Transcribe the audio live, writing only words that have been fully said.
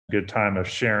good time of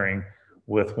sharing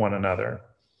with one another.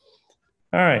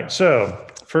 All right, so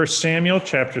 1 Samuel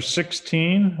chapter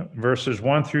 16, verses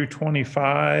 1 through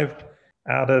 25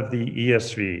 out of the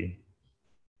ESV.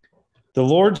 The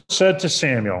Lord said to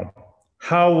Samuel,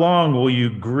 "How long will you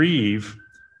grieve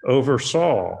over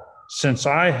Saul, since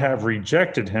I have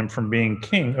rejected him from being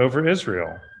king over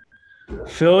Israel?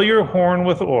 Fill your horn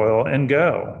with oil and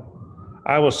go.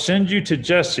 I will send you to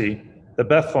Jesse the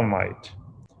Bethlehemite,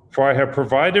 for I have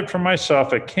provided for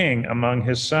myself a king among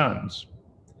his sons."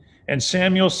 And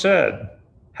Samuel said,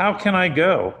 "How can I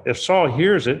go? If Saul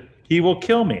hears it, he will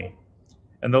kill me."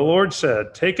 And the Lord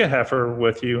said, "Take a heifer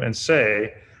with you and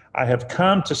say, 'I have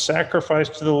come to sacrifice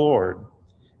to the Lord,'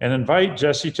 and invite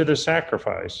Jesse to the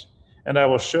sacrifice. And I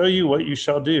will show you what you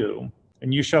shall do,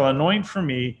 and you shall anoint for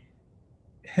me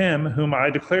him whom I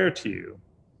declare to you."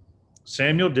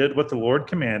 Samuel did what the Lord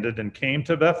commanded and came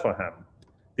to Bethlehem.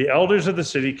 The elders of the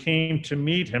city came to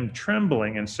meet him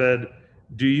trembling and said,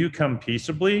 "Do you come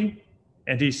peaceably?"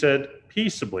 And he said,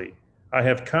 "Peaceably. I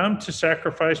have come to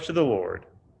sacrifice to the Lord.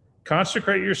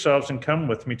 Consecrate yourselves and come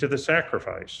with me to the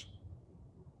sacrifice."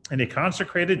 And he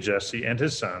consecrated Jesse and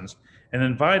his sons and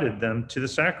invited them to the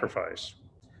sacrifice.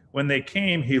 When they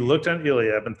came, he looked on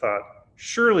Eliab and thought,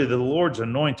 "Surely the Lord's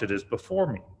anointed is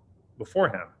before him."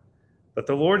 But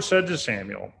the Lord said to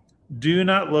Samuel, "Do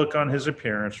not look on his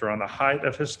appearance or on the height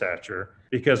of his stature,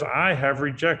 because I have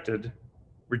rejected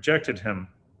him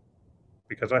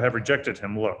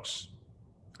looks."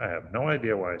 I have no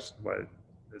idea why. Is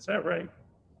that right?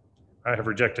 I have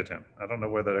rejected him. I don't know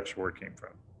where that extra word came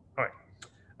from. All right.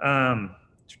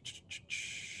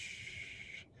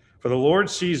 For the Lord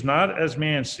sees not as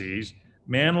man sees.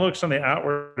 Man looks on the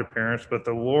outward appearance, but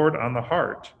the Lord on the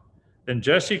heart. Then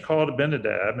Jesse called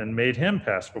Abinadab and made him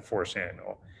pass before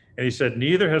Samuel. And he said,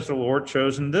 "Neither has the Lord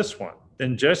chosen this one."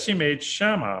 Then Jesse made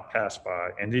Shammah pass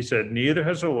by, and he said, "Neither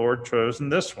has the Lord chosen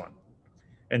this one."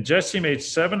 And Jesse made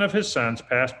 7 of his sons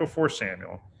pass before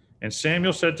Samuel. And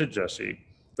Samuel said to Jesse,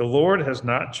 "The Lord has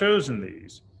not chosen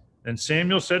these." And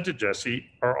Samuel said to Jesse,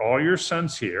 "Are all your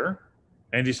sons here?"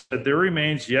 And he said, "There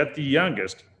remains yet the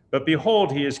youngest, but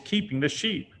behold, he is keeping the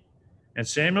sheep." And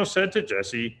Samuel said to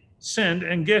Jesse, "Send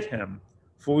and get him,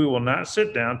 for we will not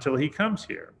sit down till he comes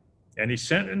here." And he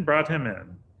sent and brought him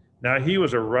in. Now he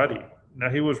was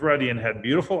ruddy and had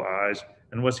beautiful eyes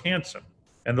and was handsome.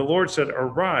 And the Lord said,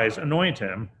 "Arise, anoint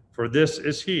him, for this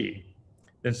is he."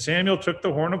 Then Samuel took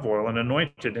the horn of oil and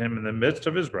anointed him in the midst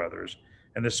of his brothers.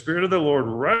 And the Spirit of the Lord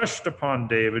rushed upon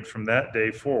David from that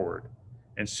day forward.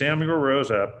 And Samuel rose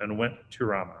up and went to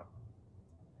Ramah.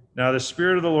 Now the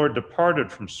Spirit of the Lord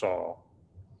departed from Saul,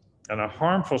 and a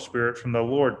harmful spirit from the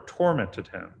Lord tormented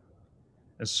him.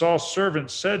 And Saul's servant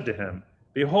said to him,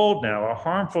 "Behold now, a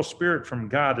harmful spirit from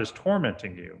God is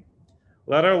tormenting you.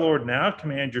 Let our Lord now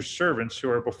command your servants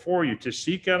who are before you to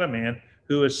seek out a man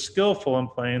who is skillful in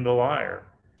playing the lyre.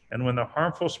 And when the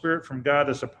harmful spirit from God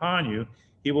is upon you,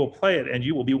 he will play it, and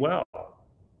you will be well."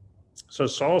 So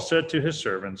Saul said to his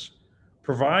servants,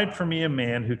 "Provide for me a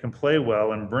man who can play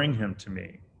well and bring him to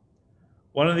me."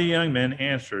 One of the young men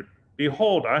answered,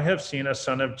 "Behold, I have seen a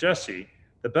son of Jesse,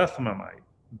 the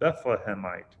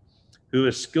Bethlehemite, who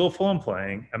is skillful in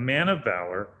playing, a man of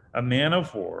valor, a man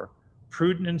of war,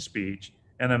 prudent in speech,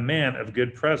 and a man of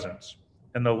good presence,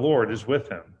 and the Lord is with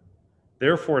him."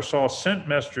 Therefore Saul sent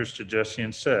messengers to Jesse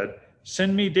and said,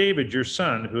 "Send me David your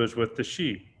son, who is with the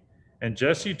sheep." And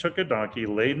Jesse took a donkey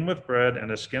laden with bread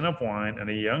and a skin of wine and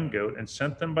a young goat and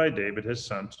sent them by David his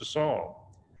son to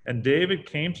Saul. And David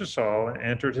came to Saul and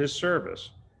entered his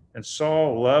service. And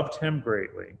Saul loved him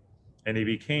greatly, and he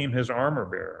became his armor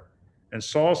bearer. And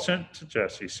Saul sent to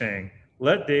Jesse, saying,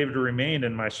 "Let David remain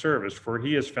in my service, for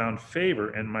he has found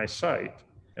favor in my sight."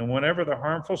 And whenever the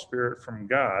harmful spirit from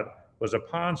God was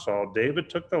upon Saul, David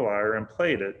took the lyre and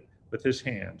played it with his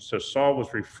hands. So Saul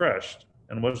was refreshed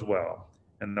and was well,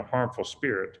 and the harmful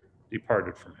spirit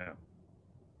departed from him.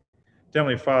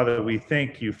 Heavenly Father, we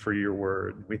thank you for your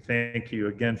word. We thank you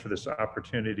again for this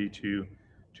opportunity to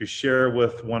share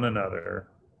with one another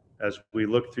as we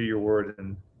look through your word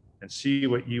and see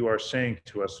what you are saying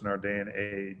to us in our day and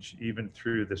age, even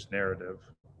through this narrative.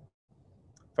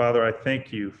 Father, I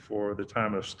thank you for the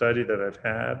time of study that I've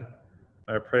had.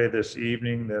 I pray this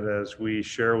evening that as we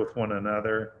share with one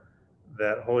another,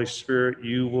 that Holy Spirit,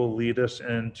 you will lead us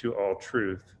into all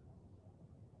truth.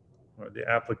 The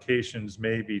applications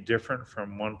may be different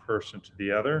from one person to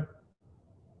the other,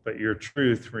 but your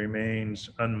truth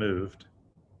remains unmoved.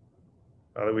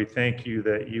 Father, we thank you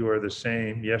that you are the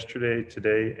same yesterday,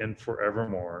 today, and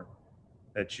forevermore,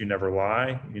 that you never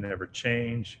lie, you never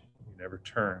change, you never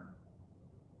turn,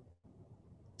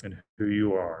 and who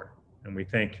you are. And we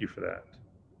thank you for that.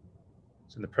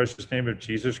 It's in the precious name of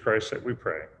Jesus Christ that we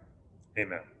pray.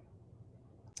 Amen.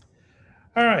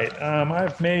 All right,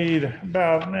 I've made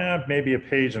about maybe a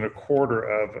page and a quarter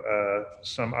of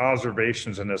some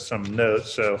observations and some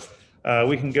notes. So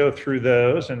we can go through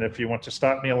those. And if you want to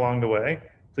stop me along the way,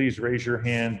 please raise your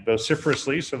hand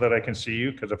vociferously so that I can see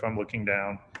you, because if I'm looking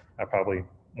down, I probably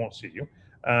won't see you.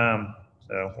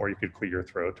 Or you could clear your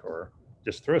throat or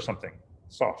just throw something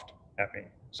soft at me.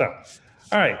 So,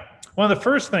 all right. One of the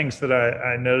first things that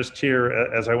I noticed here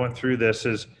as I went through this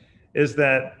is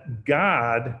that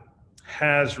God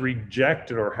has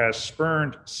rejected or has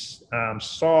spurned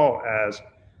Saul as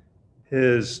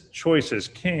his choice as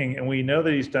king. And we know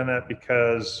that he's done that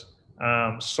because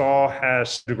Saul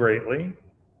has sinned greatly,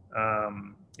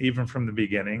 even from the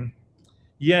beginning.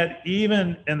 Yet,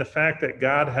 even in the fact that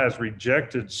God has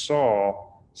rejected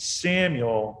Saul,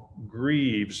 Samuel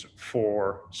grieves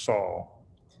for Saul.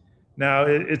 Now,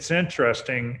 it's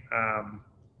interesting,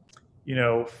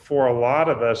 for a lot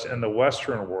of us in the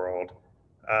Western world,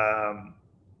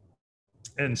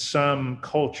 in some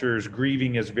cultures,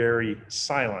 grieving is very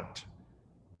silent.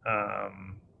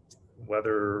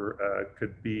 Whether it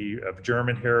could be of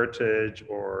German heritage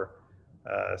or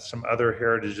some other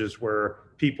heritages where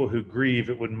people who grieve,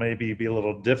 it would maybe be a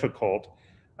little difficult.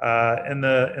 In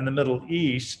the Middle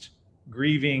East,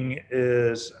 grieving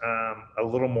is a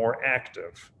little more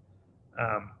active.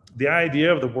 The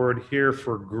idea of the word here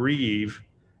for grieve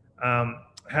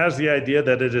has the idea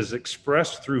that it is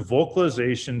expressed through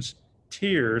vocalizations,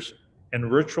 tears,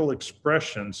 and ritual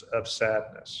expressions of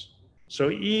sadness. So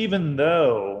even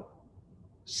though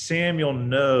Samuel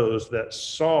knows that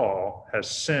Saul has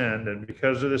sinned, and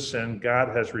because of the sin,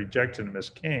 God has rejected him as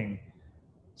king,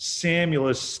 Samuel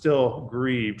is still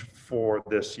grieved for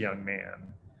this young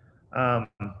man.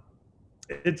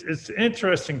 It's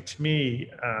interesting to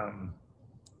me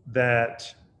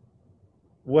that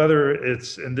whether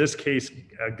it's in this case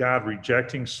God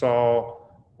rejecting Saul,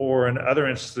 or in other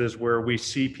instances where we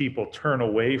see people turn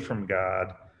away from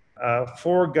God,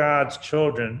 for God's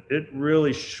children, it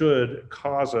really should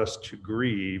cause us to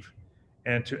grieve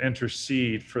and to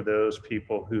intercede for those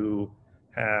people who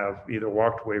have either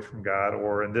walked away from God,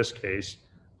 or in this case,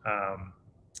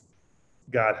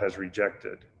 God has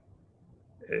rejected.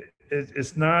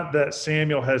 It's not that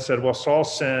Samuel has said, well, Saul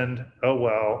sinned, oh,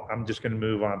 well, I'm just going to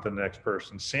move on to the next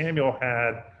person. Samuel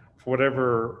had, for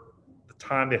whatever the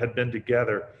time they had been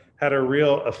together, had a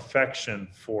real affection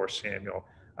for Samuel.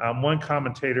 One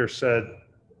commentator said,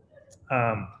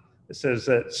 it says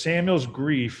that Samuel's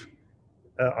grief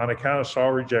on account of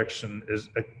Saul's rejection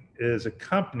is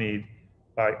accompanied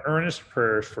by earnest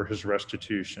prayers for his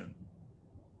restitution,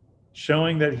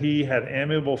 showing that he had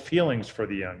amiable feelings for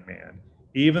the young man,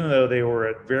 even though they were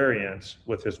at variance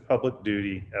with his public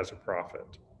duty as a prophet.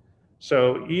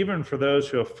 So even for those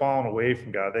who have fallen away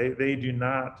from God, they do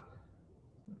not,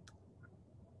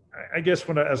 I guess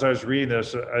as I was reading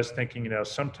this, I was thinking,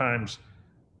 sometimes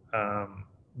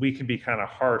we can be kind of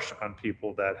harsh on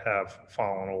people that have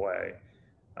fallen away.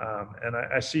 And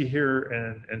I see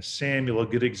here in Samuel a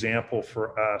good example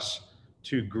for us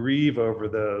to grieve over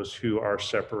those who are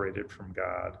separated from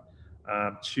God,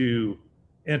 to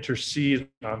intercede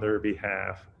on their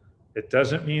behalf. It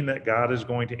doesn't mean that God is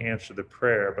going to answer the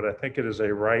prayer, but I think it is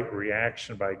a right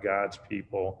reaction by God's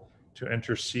people to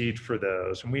intercede for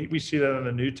those. And we see that in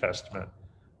the New Testament.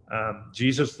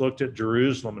 Jesus looked at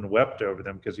Jerusalem and wept over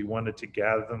them because he wanted to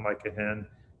gather them like a hen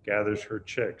gathers her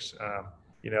chicks.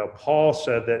 Paul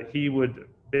said that he would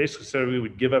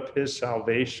give up his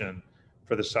salvation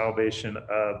for the salvation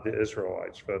of the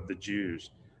Israelites, of the Jews.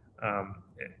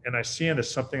 And I see it as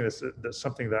something that's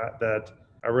something that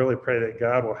I really pray that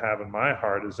God will have in my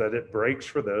heart, is that it breaks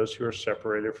for those who are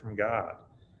separated from God,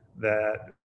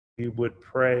 that we would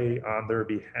pray on their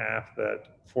behalf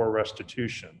for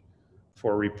restitution,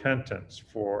 for repentance,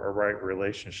 for a right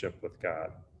relationship with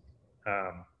God.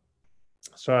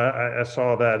 So I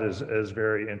saw that as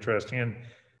very interesting,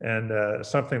 and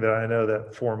something that I know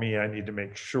that for me, I need to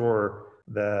make sure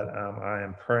that I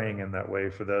am praying in that way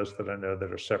for those that I know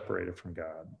that are separated from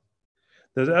God.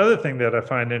 The other thing that I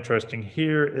find interesting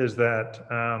here is that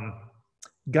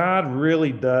God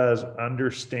really does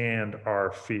understand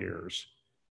our fears.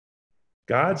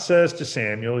 God says to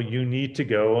Samuel, you need to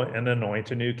go and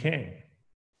anoint a new king.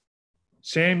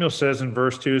 Samuel says in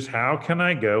verse 2, how can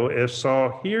I go? If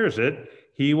Saul hears it,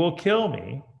 he will kill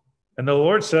me. And the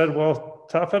Lord said, well,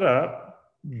 tough it up,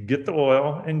 get the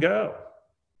oil and go.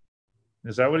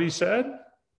 Is that what he said?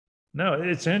 No,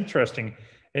 it's interesting.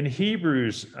 In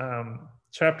Hebrews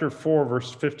chapter 4,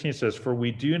 verse 15 says, for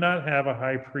we do not have a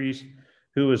high priest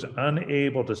who is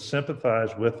unable to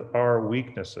sympathize with our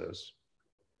weaknesses.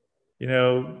 You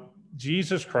know,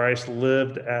 Jesus Christ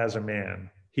lived as a man.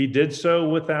 He did so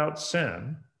without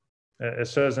sin. It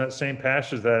says in that same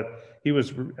passage that he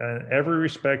was in every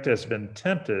respect has been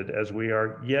tempted as we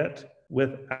are, yet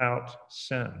without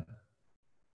sin.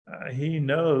 He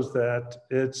knows that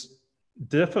it's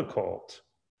difficult.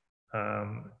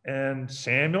 And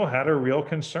Samuel had a real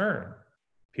concern.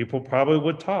 People probably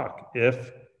would talk.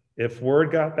 If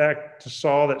word got back to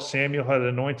Saul that Samuel had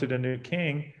anointed a new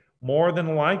king, more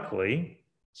than likely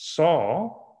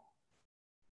Saul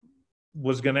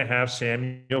was going to have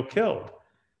Samuel killed.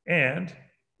 And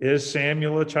is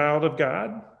Samuel a child of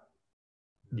God?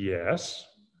 Yes.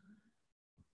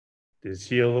 Is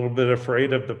he a little bit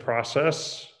afraid of the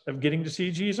process of getting to see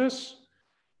Jesus?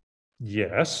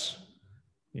 Yes.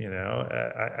 You know,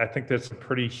 I think that's a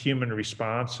pretty human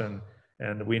response. And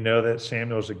we know that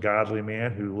Samuel is a godly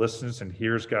man who listens and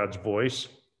hears God's voice.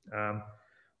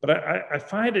 But I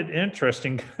find it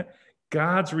interesting,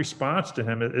 God's response to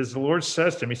him is the Lord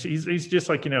says to him, he's just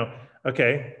like, you know,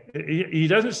 okay, he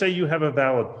doesn't say you have a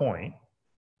valid point.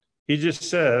 He just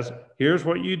says, here's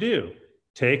what you do.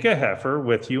 Take a heifer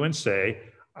with you and say,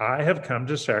 I have come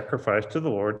to sacrifice to the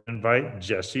Lord. Invite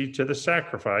Jesse to the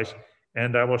sacrifice,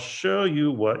 and I will show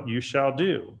you what you shall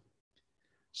do.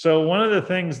 So one of the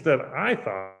things that I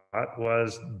thought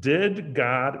was, did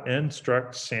God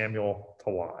instruct Samuel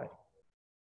to lie?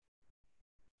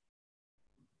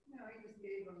 No, he just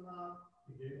gave him a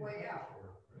way out.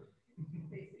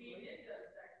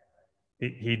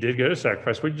 He did go to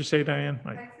sacrifice. What did you say, Diane?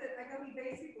 I said, I know he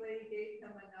basically gave him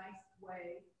a nice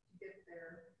way to get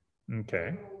there. Okay.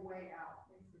 A little way out,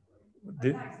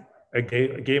 basically. Nice way.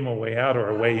 Gave him a way out or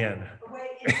a way in? A way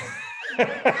in. A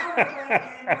way out or a way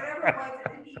in, whatever it was,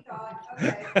 and he thought,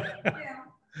 okay,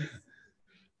 just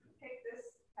take this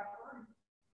heifer and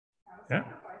have a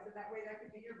sacrifice, and that way that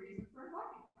could be your reason for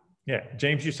talking. Yeah.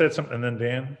 James, you said something, and then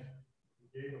Dan?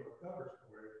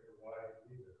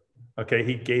 Okay,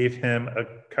 he gave him a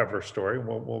cover story.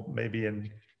 We'll maybe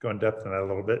go in depth in that a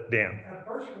little bit. Dan. At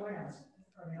first glance,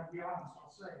 I mean, I'll be honest, I'll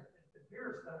say, it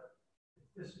appears that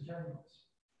it's disingenuous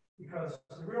because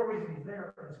the real reason he's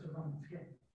there is to run the king.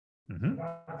 Mm-hmm.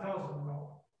 God tells him,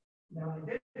 well, now they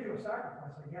did do a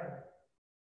sacrifice, I get it,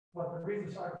 but the reason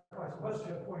the sacrifice was to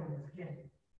appoint him as king.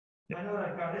 Yeah. I know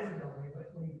that God isn't that way,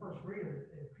 but when you first read it,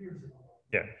 it appears that way.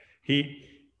 Yeah,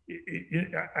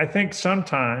 I think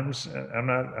sometimes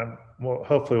well,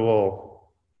 hopefully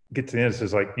we'll get to the end.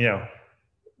 It's like, you know,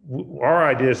 our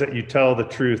idea is that you tell the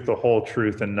truth, the whole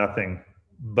truth, and nothing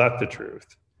but the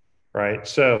truth, right?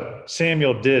 So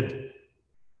Samuel did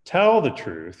tell the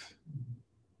truth,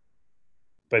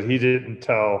 but he didn't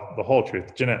tell the whole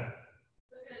truth. Jeanette. I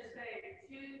was going to say,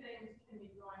 two things can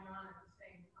be going on at the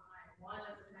same time. One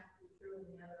doesn't have to be true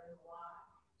and the other is a lie.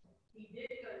 He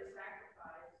did go to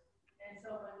sacrifice, and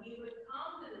so when he would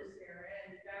come to this area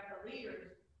and you got the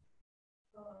leaders,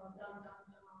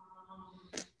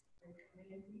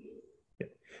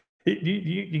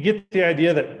 You get the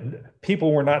idea that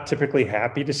people were not typically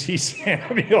happy to see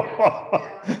Samuel.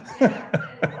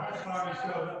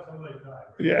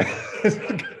 Yeah. So I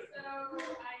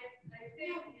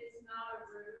think it's not a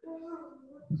rude.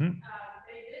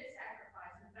 They did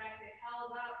sacrifice. In fact, they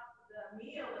held up the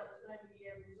meal that was going to be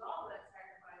a result of that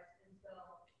sacrifice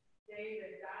until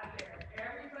David got there.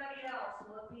 Everybody else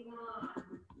looking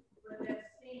on would have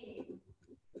seen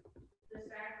the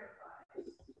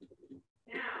sacrifice.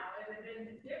 Now, it would have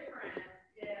been different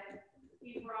if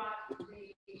he brought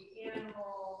the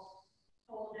animal,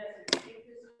 told Jesse, take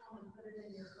this home and put it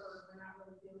in your herd. We're not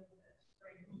really doing this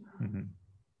right now.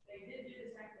 They did do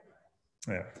the sacrifice.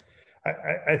 Yeah.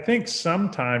 I think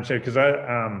sometimes, because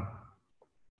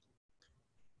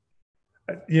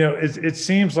you know, it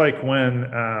seems like when,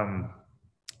 I'm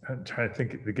trying to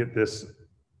think to get this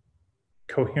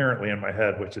coherently in my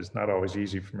head, which is not always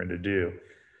easy for me to do.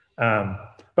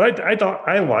 But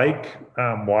I like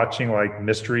watching like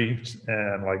mysteries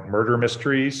and like murder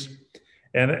mysteries,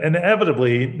 and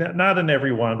inevitably, not in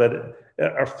every one, but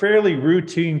a fairly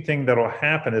routine thing that'll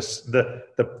happen is the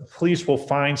police will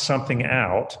find something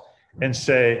out and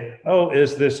say, oh,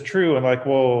 is this true? And like,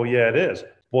 well, yeah, it is.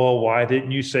 Well, why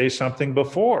didn't you say something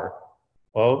before?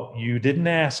 Well, you didn't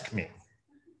ask me.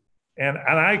 And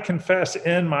I confess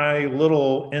in my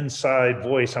little inside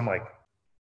voice, I'm like,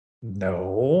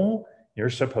 no, you're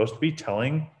supposed to be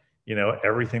telling, you know,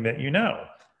 everything that you know.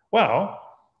 Well,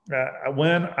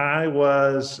 when I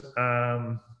was,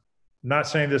 not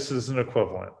saying this is an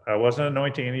equivalent, I wasn't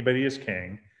anointing anybody as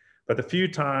king, but the few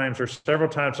times or several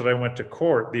times that I went to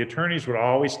court, the attorneys would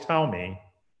always tell me,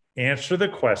 answer the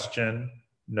question,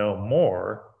 no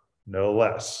more, no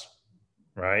less,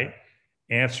 right?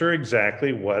 Answer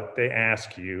exactly what they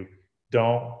ask you.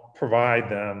 Don't provide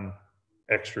them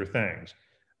extra things.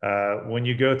 When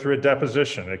you go through a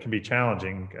deposition, it can be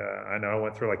challenging. I know I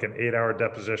went through like an 8-hour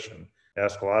deposition,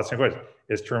 ask a lot of same questions,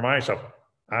 is to remind yourself,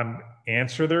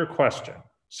 answer their question.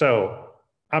 So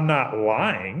I'm not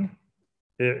lying.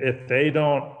 If they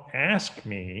don't ask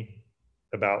me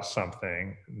about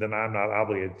something, then I'm not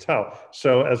obligated to tell.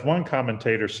 So as one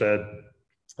commentator said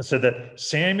that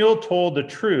Samuel told the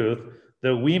truth,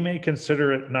 that we may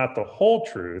consider it not the whole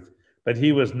truth, but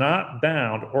he was not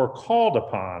bound or called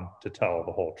upon to tell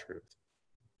the whole truth.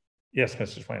 Yes,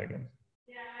 Mrs. Flanagan.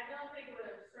 Yeah, I don't think it would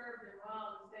have served him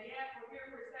well to say, yeah, we're here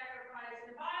for sacrifice.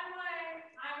 And by the way,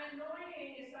 I'm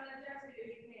anointing his son of Jesse to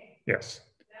be king. Yes.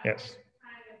 That Yes. was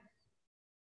kind of,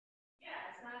 yeah,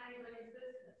 it's not anybody's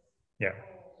business. Yeah. The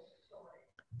whole story.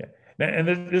 Yeah.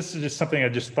 And this is just something I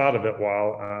just thought of it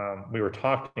while we were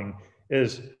talking,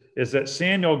 is that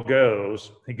Samuel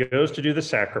goes to do the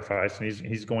sacrifice, and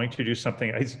he's going to do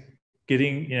something. He's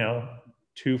getting,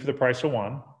 2 for the price of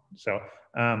 1. So,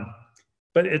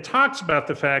 but it talks about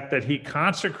the fact that he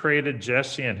consecrated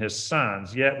Jesse and his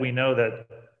sons, yet we know that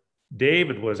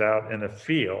David was out in the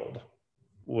field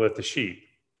with the sheep.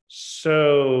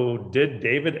 So did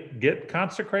David get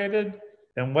consecrated?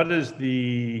 And what is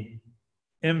the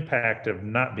impact of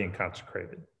not being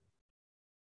consecrated?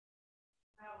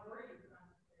 How were you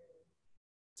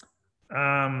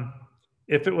consecrated?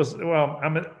 If it was, well,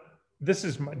 this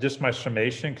is just my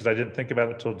summation because I didn't think about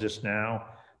it till just now.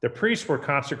 The priests were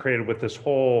consecrated with this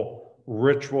whole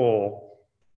ritual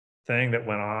thing that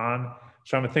went on.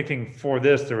 So I'm thinking for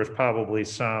this, there was probably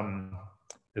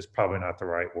it's probably not the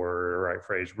right word or right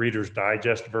phrase, Reader's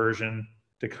Digest version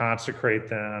to consecrate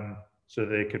them so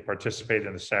they could participate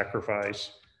in the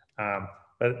sacrifice.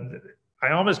 But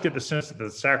I almost get the sense that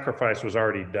the sacrifice was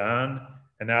already done,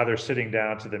 and now they're sitting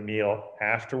down to the meal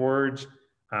afterwards.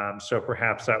 So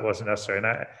perhaps that wasn't necessary. And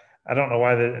I don't know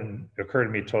why that didn't occur to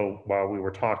me till while we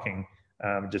were talking.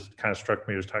 Just kind of struck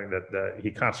me as talking that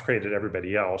he consecrated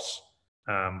everybody else,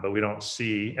 but we don't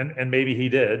see, and maybe he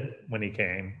did when he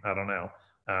came. I don't know.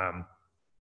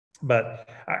 But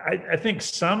I think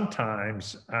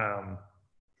sometimes, I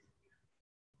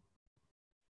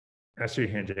see you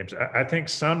here, James. I think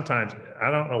sometimes, I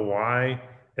don't know why,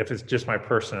 if it's just my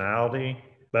personality,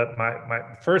 but my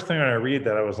first thing when I read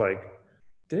that, I was like,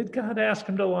 did God ask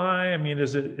him to lie? I mean,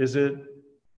 is it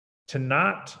to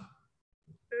not,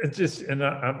 it's just, and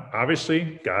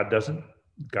obviously God doesn't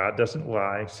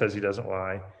lie, says he doesn't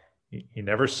lie. He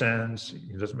never sins.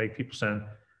 He doesn't make people sin.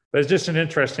 But it's just an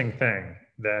interesting thing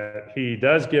that he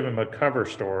does give him a cover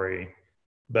story,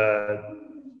 but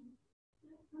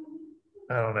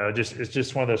I don't know. It's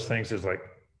just one of those things is like,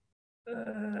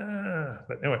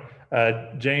 but anyway,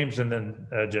 James and then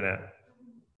Jeanette.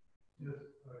 Yes,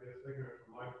 I guess thinking of it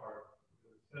from my part,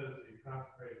 it says he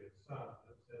consecrated his son,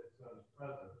 it said his son's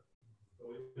present.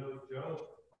 So we know Job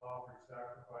offered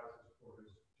sacrifices for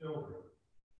his children,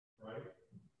 right?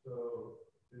 So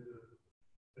is it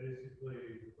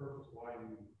basically the purpose why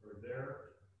you were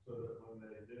there, so that when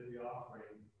they did the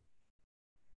offering,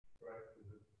 right,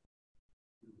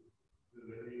 do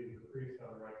they need the priest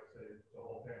have the right to say the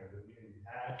whole thing? Does it mean you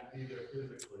had to be there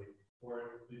physically,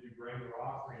 or did you bring your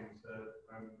offering and said,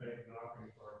 I'm making an offering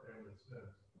for our family's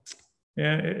sins?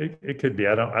 Yeah, it could be.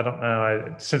 I don't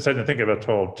know. Since I didn't think about it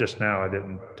till just now, I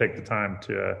didn't take the time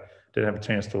to didn't have a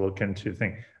chance to look into the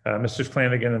thing. Mrs.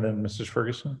 Flanagan and then Mrs.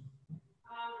 Ferguson.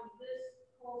 This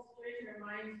whole situation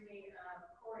reminds me of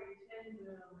Corrie ten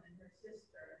Boom and her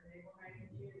sister. They were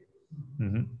hiding Jews.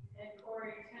 Mm-hmm. And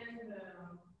Corrie ten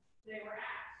Boom, they were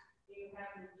asked, do you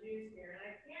have the Jews here? And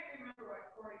I can't remember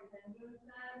what Corrie ten Boom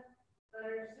said, but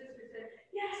her sister said,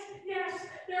 yes,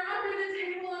 they're under the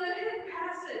table in a hidden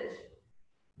passage.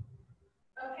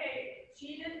 Okay,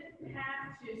 she didn't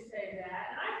have to say that,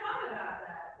 and I thought about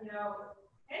that.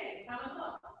 Hey, come and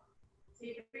look, see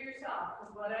it for yourself,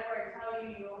 because whatever I tell you,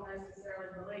 you won't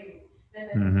necessarily believe. And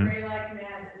then pray like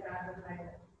mad that God would make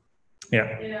it.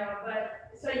 Yeah.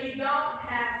 But so you don't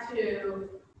have to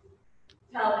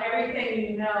tell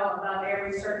everything you know about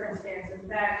every circumstance. In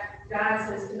fact, God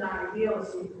says to not reveal the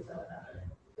secrets of another.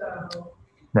 So.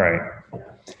 Right.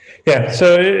 Yeah.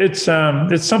 So it's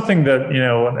something that,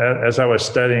 as I was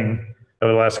studying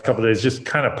over the last couple of days, just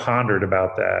kind of pondered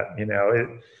about that.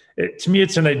 To me,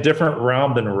 it's in a different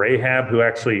realm than Rahab, who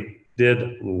actually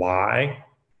did lie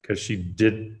because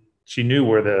she knew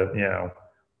where the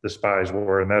spies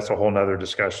were, and that's a whole nother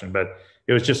discussion. But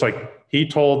it was just like he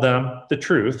told them the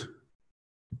truth.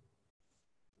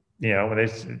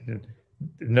 When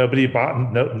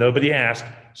nobody asked,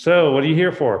 So what are you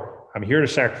here for? I'm here to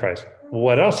sacrifice.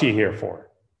 What else are you here for?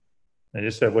 They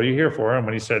just said, what are you here for? And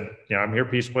when he said, I'm here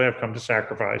peacefully, I've come to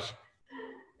sacrifice.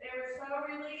 They were so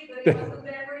relieved that he wasn't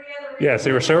there for any other reason. Yes,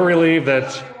 they were so relieved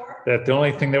that the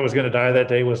only thing that was going to die that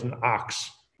day was an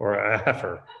ox or a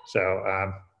heifer. So,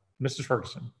 Mrs.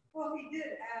 Ferguson. Well, he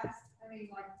did ask, I mean,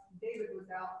 like David was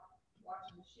out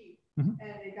watching the sheep Mhm.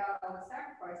 and they got all the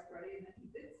sacrifice ready. And then he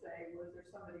did say, was there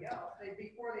somebody else?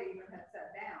 Before they even had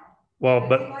sat down. Well,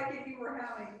 but like if you were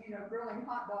having, grilling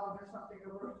hot dogs or something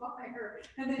over a fire,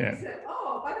 and then Yeah. you said,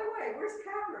 "Oh, by the way, where's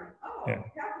Catherine? Oh, Yeah.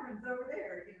 Catherine's over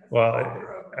there." Well,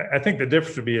 I think the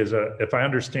difference would be is if I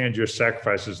understand your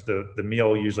sacrifices, the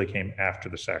meal usually came after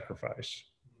the sacrifice.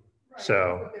 Right, So,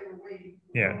 that's what they were waiting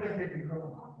for.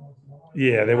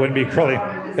 yeah, yeah, they wouldn't be grilling.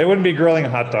 They wouldn't be grilling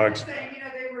hot dogs. Saying,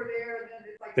 they were there, and then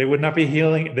it's like They would not be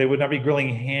healing. They would not be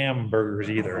grilling hamburgers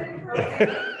either. And then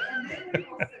we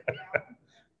will sit down.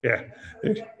 Yeah.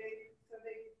 So they,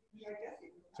 I guess he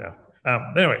was. So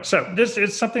anyway, so this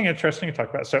is something interesting to talk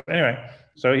about. So anyway,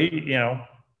 so he,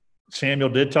 Samuel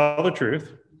did tell the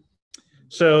truth.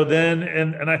 So then,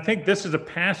 and I think this is a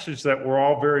passage that we're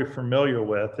all very familiar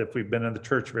with if we've been in the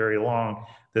church very long.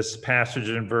 This passage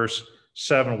in verse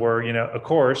 7, where of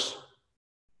course,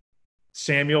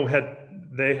 Samuel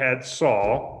had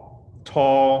Saul,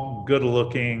 tall,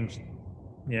 good-looking,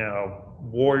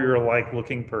 warrior-like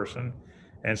looking person,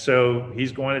 and so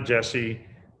he's going to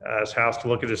Jesse's house to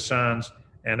look at his sons,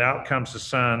 and out comes the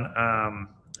son,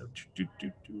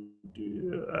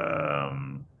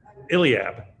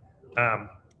 Eliab.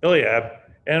 Eliab,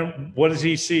 and what does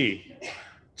he see?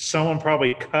 Someone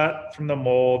probably cut from the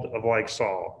mold of like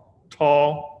Saul,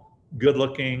 tall,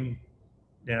 good-looking,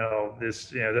 and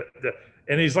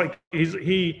he's like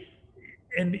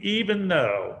and even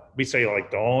though we say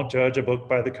like don't judge a book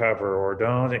by the cover or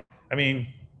don't, I mean,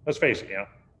 let's face it,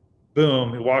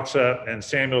 boom, he walks up and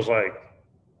Samuel's like,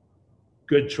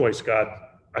 good choice, God,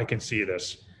 I can see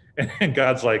this. And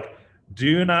God's like,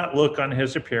 do not look on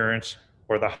his appearance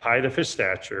or the height of his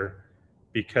stature,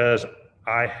 because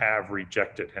I have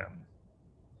rejected him.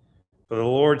 For the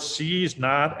Lord sees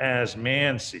not as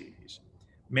man sees.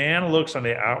 Man looks on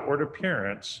the outward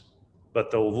appearance,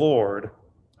 but the Lord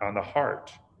on the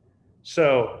heart.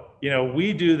 So,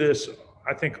 we do this,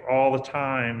 I think, all the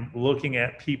time, looking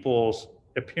at people's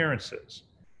appearances.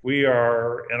 We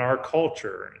are, in our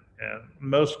culture, and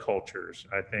most cultures,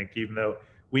 I think, even though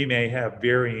we may have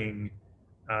varying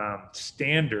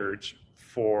standards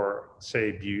for,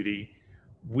 say, beauty,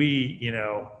 we,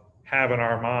 have in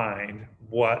our mind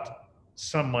what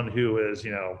someone who is,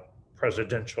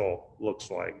 presidential looks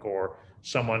like, or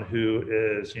someone who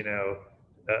is,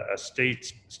 a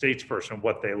statesperson,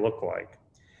 what they look like.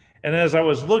 And as I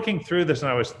was looking through this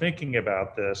and I was thinking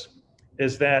about this,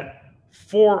 is that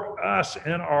for us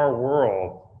in our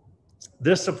world,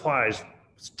 this applies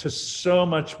to so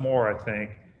much more, I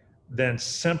think, than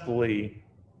simply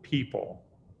people.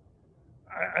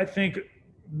 I think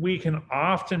we can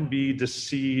often be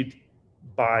deceived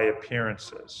by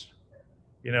appearances.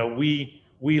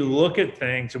 We look at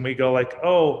things and we go like,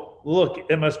 oh, look,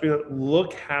 it must be,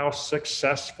 look how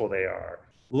successful they are.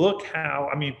 Look how,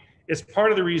 it's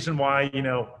part of the reason why,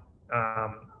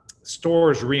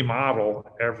 stores remodel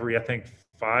every, I think,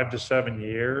 5 to 7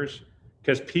 years,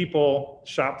 because people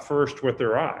shop first with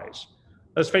their eyes.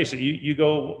 Let's face it, you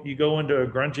go into a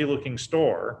grungy looking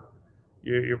store,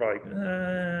 you're like,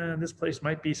 this place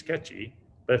might be sketchy.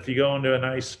 But if you go into a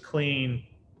nice, clean,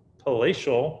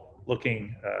 palatial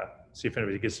looking, see if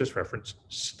anybody gets this reference,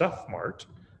 Stuff Mart,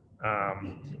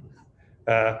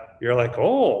 you're like,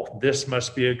 oh, this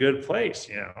must be a good place,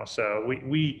 So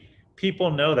we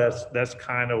people know that's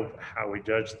kind of how we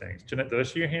judge things. Jeanette, did I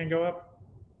see your hand go up?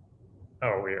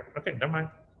 Oh, we're okay. Never mind.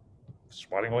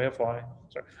 Swatting away a fly.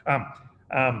 Sorry.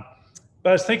 But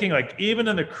I was thinking, like, even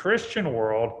in the Christian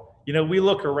world, we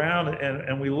look around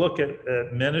and we look at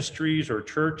ministries or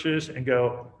churches and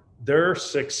go, they're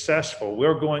successful.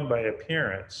 We're going by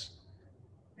appearance.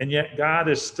 And yet God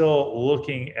is still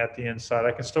looking at the inside.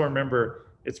 I can still remember,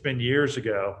 it's been years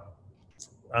ago,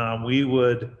 we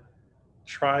would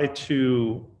try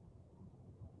to,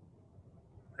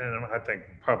 and I think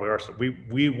probably ours,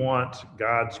 we want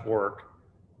God's work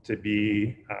to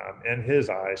be, in his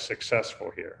eyes,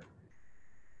 successful here.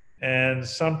 And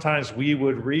sometimes we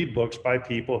would read books by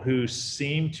people who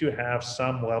seem to have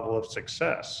some level of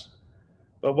success.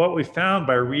 But what we found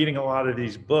by reading a lot of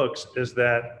these books is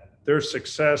that their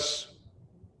success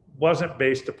wasn't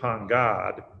based upon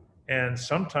God. And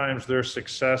sometimes their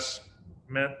success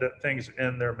meant that things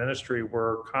in their ministry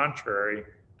were contrary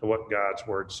to what God's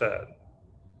word said.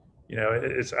 You know,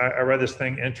 I read this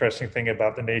interesting thing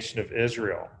about the nation of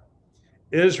Israel.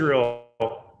 Israel,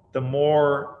 the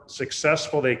more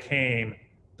successful they came,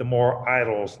 the more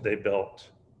idols they built.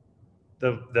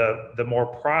 The more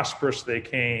prosperous they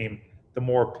came, the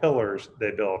more pillars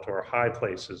they built, or high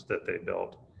places that they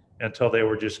built, until they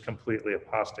were just completely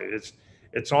apostate.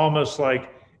 It's almost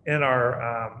like in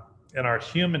our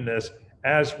humanness,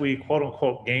 as we quote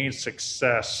unquote gain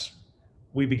success,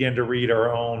 we begin to read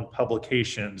our own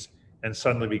publications and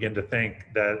suddenly begin to think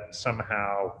that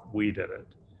somehow we did it.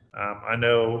 I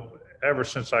know ever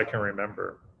since I can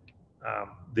remember,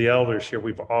 the elders here,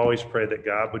 we've always prayed that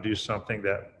God would do something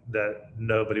that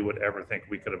nobody would ever think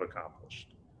we could have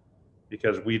accomplished,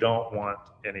 because we don't want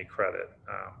any credit.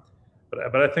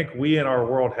 But I think we in our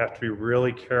world have to be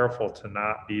really careful to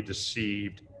not be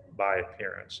deceived by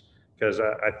appearance, because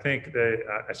I think that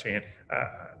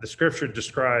the scripture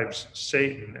describes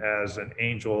Satan as an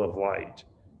angel of light.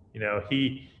 You know,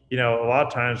 a lot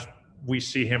of times we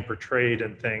see him portrayed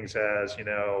in things as,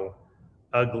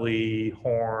 ugly,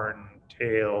 horn,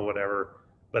 tail, whatever,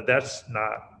 but that's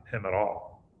not him at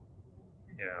all.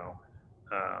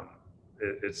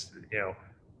 It's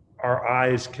our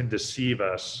eyes can deceive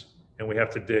us, and we have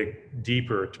to dig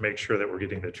deeper to make sure that we're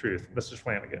getting the truth. Mrs.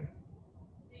 Flanagan.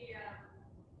 The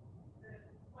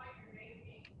point you're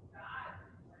making, God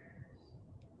declares,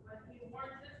 when he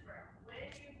warns Israel,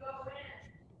 when you go in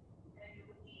and you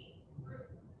eat fruit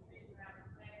from the trees you haven't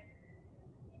planted,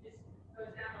 he just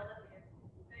goes down the list of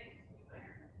things you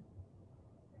planted.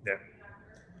 Yeah.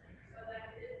 So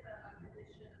that is a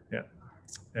condition. Yeah.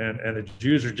 And the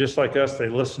Jews are just like us. They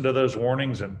listened to those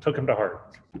warnings and took them to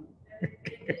heart.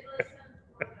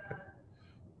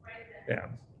 Yeah.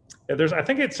 I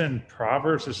think it's in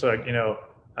Proverbs. It's like,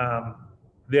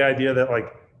 the idea that,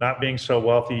 like, not being so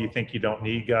wealthy you think you don't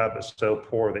need God, but so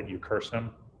poor that you curse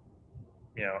him,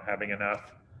 having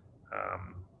enough.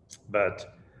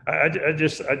 But I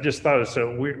just thought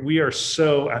so. We are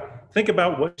so, think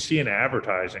about what you see in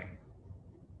advertising.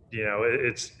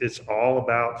 It's all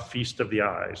about feast of the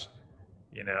eyes.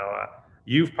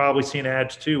 You've probably seen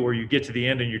ads too, where you get to the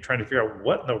end and you're trying to figure out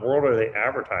what in the world are they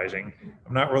advertising.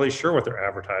 I'm not really sure what they're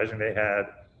advertising. They had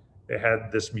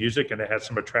this music and they had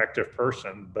some attractive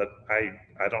person, but I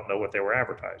don't know what they were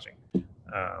advertising.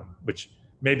 Which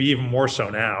maybe even more so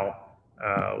now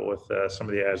with some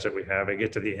of the ads that we have. I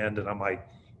get to the end and I'm like,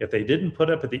 if they didn't put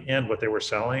up at the end what they were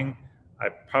selling, I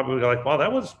probably be like, well,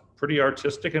 that was pretty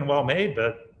artistic and well made,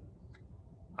 but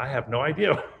I have no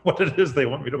idea what it is they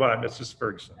want me to buy, Mrs.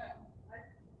 Ferguson.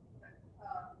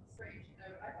 Strange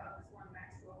note, I thought this one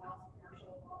Maxwell House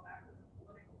commercial all back was a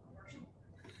political commercial.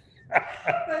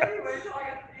 But anyway, so I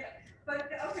got to see it. But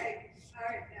okay, all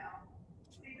right, now,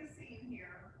 see the scene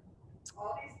here.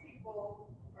 All these people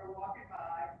are walking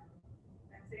by,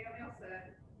 and Samuel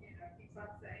said, keeps on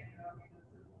saying,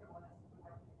 this is the one, this is the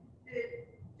one. Did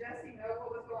Jesse know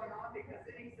what was going on? Because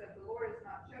then he said, the Lord has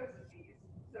not chosen these.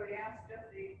 So he asked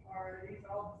Jesse, are these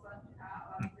all the sons you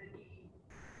have? Did he?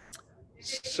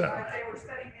 So, They were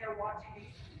sitting there watching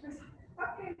these.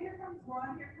 Okay, here comes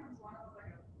one, here comes one. I was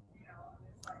like,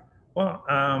 it's like. well,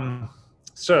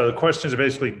 so the question is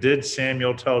basically, did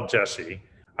Samuel tell Jesse,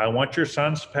 I want your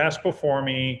sons to pass before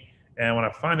me, and when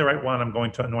I find the right one, I'm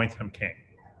going to anoint him king?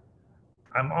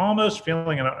 I'm almost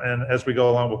feeling, and as we go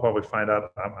along, we'll probably find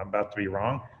out I'm about to be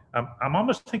wrong. I'm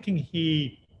almost thinking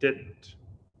he didn't.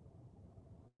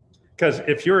 Because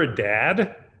if you're a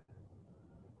dad,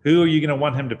 who are you going to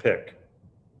want him to pick?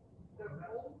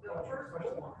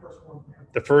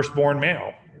 The firstborn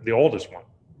male, the oldest one,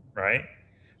 right?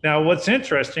 Now, what's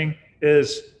interesting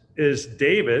is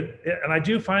David, and I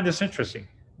do find this interesting.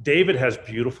 David has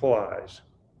beautiful eyes.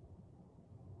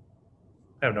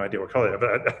 I have no idea what color,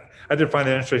 but I did find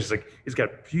that interesting. He's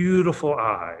got beautiful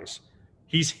eyes.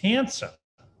 He's handsome.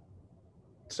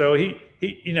 So it's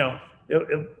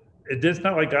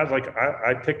not like God's like,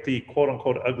 I picked the quote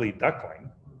unquote ugly duckling.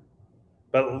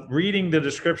 But reading the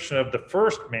description of the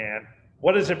first man,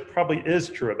 what is it probably is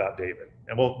true about David?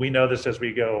 And we know this as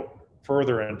we go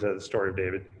further into the story of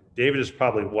David. David is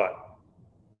probably what?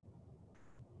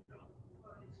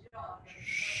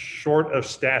 Short of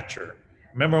stature.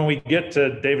 Remember when we get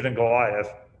to David and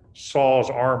Goliath, Saul's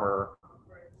armor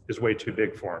is way too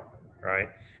big for him, right?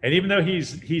 And even though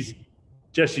he's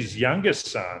Jesse's youngest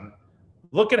son,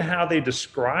 look at how they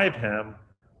describe him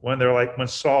when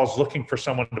Saul's looking for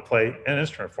someone to play an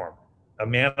instrument for him. A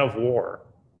man of war.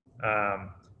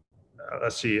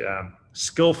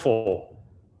 Skillful.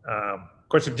 Of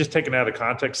course, if just taken out of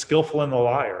context, skillful in the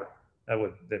lyre. That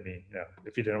mean,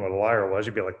 if you didn't know what a lyre was,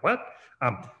 you'd be like, what?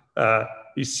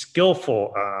 He's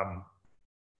skillful.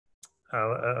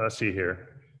 Let's see here.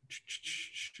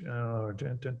 Oh,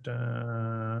 dun, dun,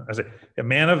 dun. I say, a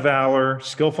man of valor,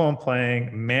 skillful in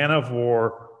playing, man of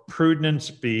war, prudent in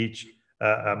speech,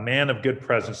 a man of good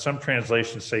presence. Some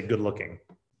translations say good looking.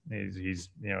 He's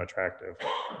attractive.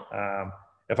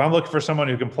 If I'm looking for someone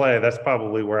who can play, that's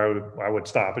probably where I would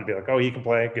stop and be like, oh, he can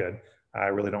play, good. I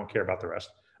really don't care about the rest.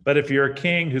 But if you're a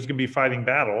king who's going to be fighting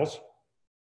battles,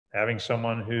 having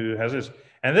someone who has this,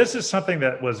 and this is something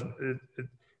that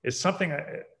it's something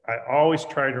I always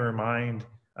try to remind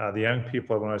the young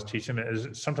people when I was teaching it,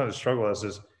 is sometimes the struggle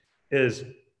is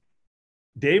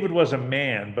David was a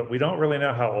man, but we don't really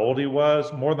know how old he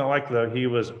was. More than likely, though, he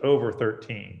was over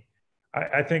 13.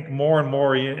 I think more and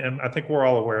more, and I think we're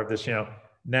all aware of this,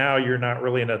 now you're not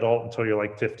really an adult until you're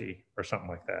like 50 or something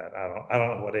like that. I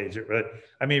don't know what age but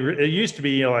I mean, it used to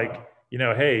be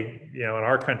hey, in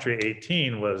our country,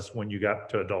 18 was when you got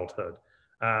to adulthood.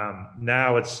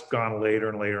 Now it's gone later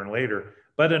and later and later.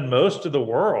 But in most of the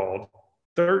world,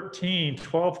 12,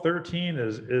 13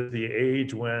 is the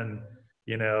age when,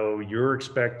 you're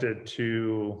expected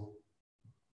to,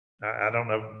 I don't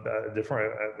know,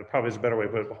 different, probably is a better way,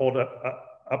 but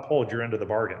uphold your end of the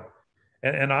bargain.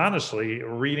 And honestly,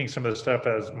 reading some of the stuff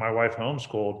as my wife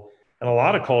homeschooled, in a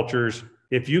lot of cultures,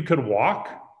 if you could walk,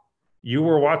 you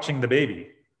were watching the baby.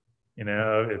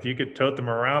 If you could tote them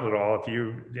around at all,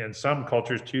 in some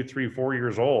cultures, 2, 3, 4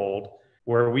 years old,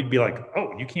 where we'd be like,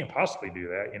 oh, you can't possibly do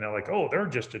that. Like, oh, they're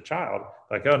just a child.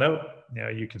 Like, oh, no,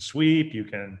 you can sweep, you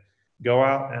can go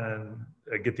out and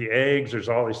get the eggs. There's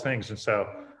all these things. And so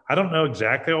I don't know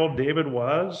exactly how old David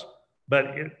was, but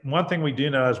one thing we do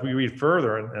know as we read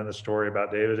further in the story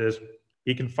about David is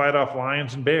he can fight off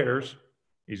lions and bears.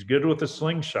 He's good with a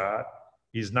slingshot.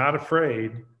 He's not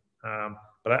afraid.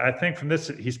 But I think from this,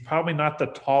 he's probably not the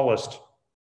tallest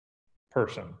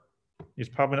person. He's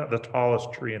probably not the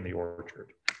tallest tree in the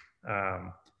orchard.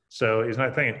 So he's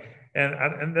not thinking. And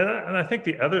I think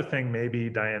the other thing maybe,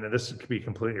 Diana, this could be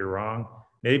completely wrong,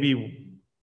 maybe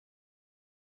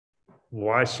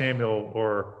why Samuel,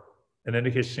 or an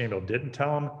indication Samuel didn't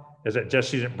tell him, is that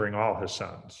Jesse didn't bring all his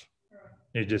sons.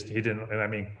 He didn't, and I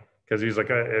mean, because he's like,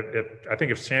 I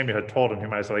think if Samuel had told him, he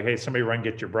might have said, like, hey, somebody run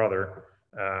get your brother.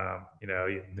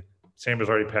 Samuel's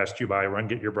already passed you by, run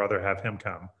get your brother, have him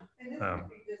come. And this would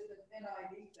be just an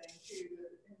NIV thing too,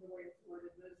 in the way it's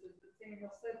worded. This is that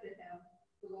Samuel said to him,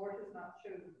 the Lord has not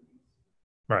chosen these.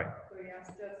 Right. So he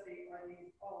asked Jesse, are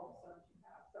these all the sons you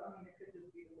have? So I mean, it could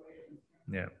just be the way it is.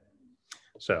 Yeah.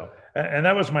 So, and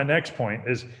that was my next point,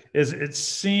 is it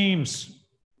seems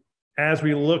as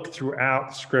we look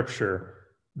throughout Scripture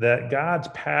that God's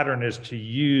pattern is to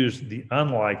use the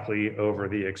unlikely over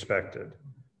the expected.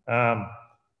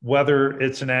 Whether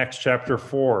it's in Acts chapter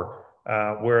 4,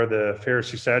 where the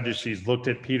Pharisees, Sadducees looked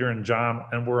at Peter and John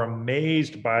and were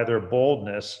amazed by their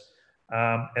boldness,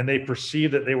 and they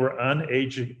perceived that they were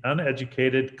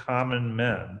uneducated common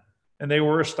men, and they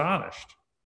were astonished.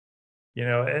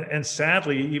 And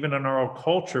sadly, even in our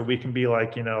culture, we can be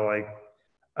like,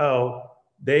 oh,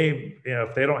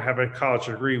 if they don't have a college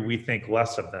degree, we think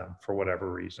less of them for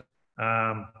whatever reason.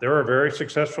 There are very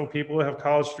successful people who have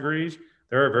college degrees.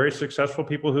 There are very successful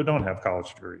people who don't have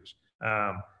college degrees.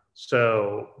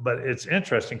 But it's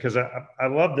interesting because I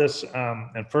love this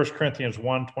in 1 Corinthians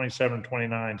 1, 27,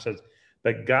 29 says,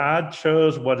 but God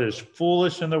chose what is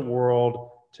foolish in the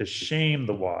world to shame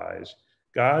the wise.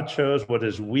 God chose what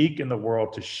is weak in the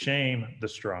world to shame the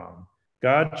strong.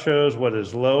 God chose what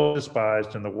is low and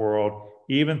despised in the world,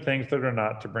 even things that are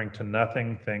not, to bring to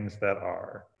nothing things that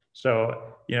are.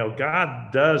 So,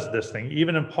 God does this thing.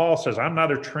 Even in Paul says, I'm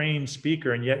not a trained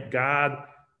speaker, and yet God,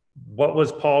 what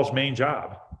was Paul's main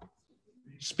job?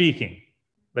 Speaking.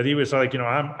 But he was like,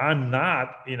 I'm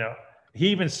not, he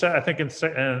even said, I think in 2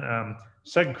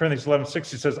 Corinthians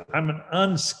 11:6, he says, I'm an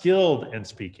unskilled in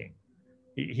speaking.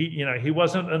 He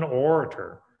wasn't an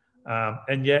orator.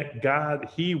 And yet God,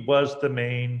 he was the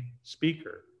main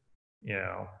speaker.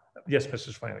 Yes,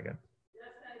 Mrs. Flanagan.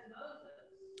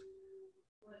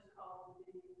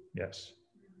 Yes,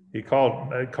 he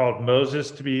called Moses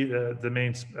to be the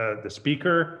main the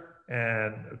speaker,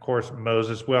 and of course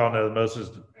Moses. We all know Moses,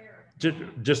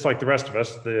 just like the rest of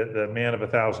us, the man of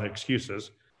 1,000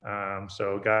 excuses.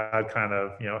 So God kind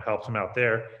of helps him out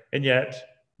there, and yet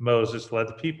Moses led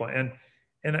the people. And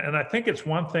I think it's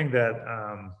one thing that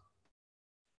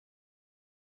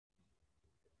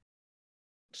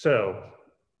so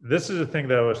this is a thing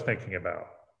that I was thinking about.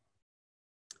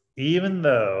 Even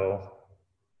though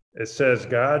it says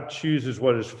God chooses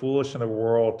what is foolish in the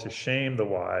world to shame the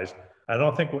wise, I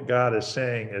don't think what God is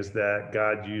saying is that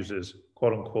God uses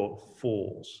quote unquote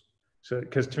fools. So,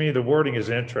 because to me, the wording is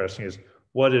interesting, is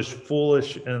what is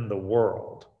foolish in the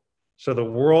world. So the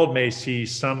world may see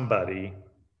somebody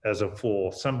as a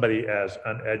fool, somebody as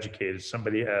uneducated,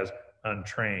 somebody as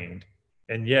untrained.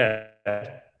 And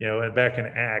yet, you know, and back in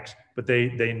Acts, but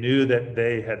they knew that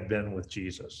they had been with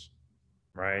Jesus,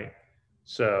 right?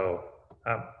 So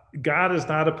God is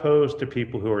not opposed to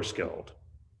people who are skilled,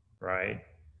 right?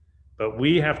 But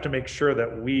we have to make sure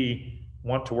that we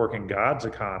want to work in God's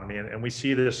economy. And we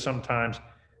see this sometimes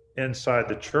inside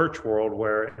the church world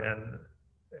where, and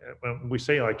when we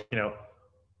say, like, you know,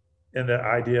 in the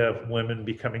idea of women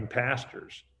becoming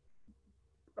pastors,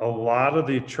 a lot of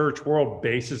the church world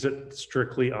bases it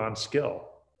strictly on skill,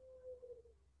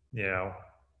 you know,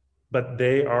 but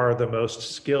they are the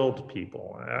most skilled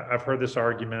people. I've heard this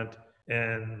argument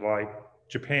in like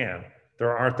Japan.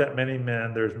 There aren't that many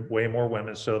men, there's way more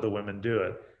women, so the women do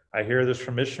it. I hear this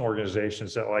from mission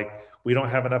organizations that, like, we don't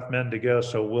have enough men to go,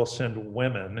 so we'll send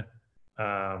women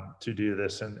to do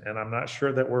this. And I'm not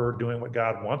sure that we're doing what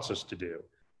God wants us to do.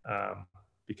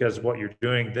 Because what you're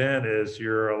doing then is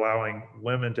you're allowing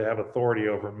women to have authority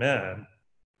over men.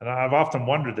 And I've often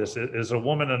wondered this, is a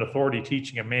woman in authority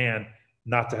teaching a man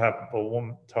not to have a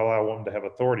woman, to allow a woman to have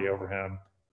authority over him,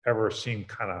 ever seemed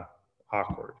kind of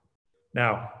awkward.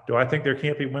 Now, do I think there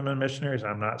can't be women missionaries?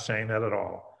 I'm not saying that at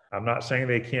all. I'm not saying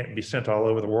they can't be sent all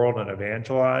over the world and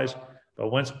evangelize, but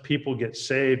once people get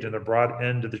saved and they're brought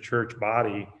into the church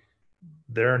body,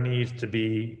 there needs to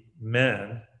be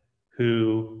men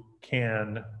who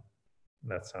can,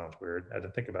 that sounds weird, I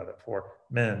didn't think about that before,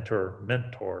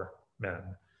 mentor men.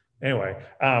 Anyway,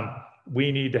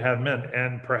 we need to have men.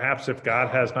 And perhaps if God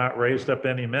has not raised up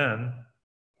any men,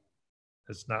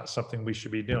 it's not something we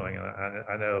should be doing. And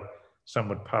I know some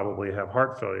would probably have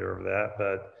heart failure over that,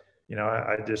 but you know,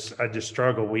 I just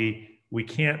struggle. We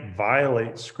can't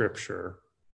violate Scripture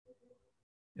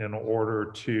in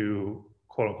order to,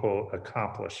 quote unquote,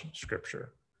 accomplish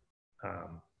Scripture.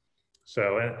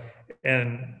 So,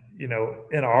 and you know,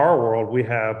 in our world, we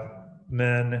have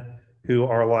men who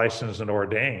are licensed and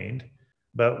ordained,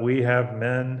 but we have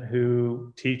men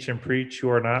who teach and preach who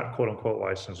are not, quote unquote,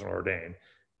 licensed and ordained.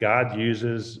 God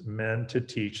uses men to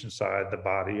teach inside the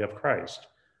body of Christ.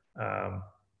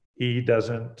 He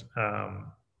doesn't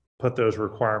put those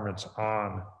requirements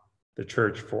on the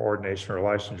church for ordination or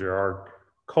licensure. Our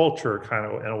culture kind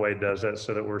of, in a way, does that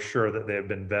so that we're sure that they've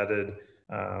been vetted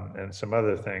and some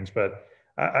other things. But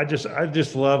I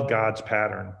just love God's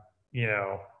pattern, you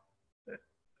know.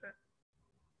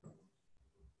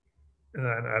 And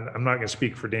I'm not going to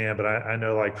speak for Dan, but I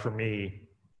know, like, for me,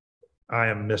 I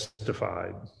am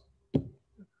mystified.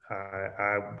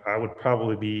 I would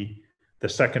probably be the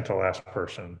second to last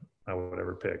person I would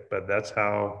ever pick, but that's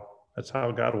how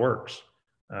God works.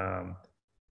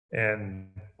 And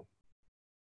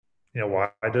you know,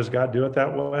 why does God do it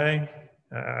that way?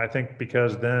 I think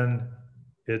because then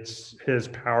it's His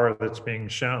power that's being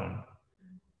shown.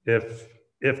 If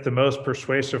the most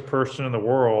persuasive person in the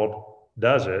world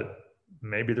does it,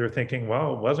 maybe they're thinking,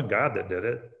 well, it wasn't God that did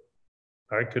it.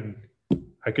 I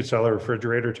could sell a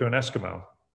refrigerator to an Eskimo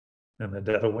in the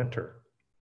dead of winter.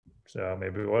 So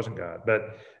maybe it wasn't God,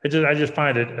 but I just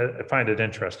find it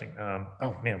interesting.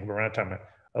 Oh man, we're running out of time.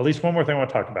 At least one more thing I want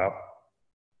to talk about.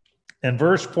 In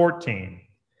verse 14,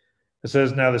 it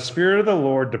says, "Now the Spirit of the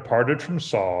Lord departed from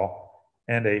Saul,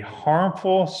 and a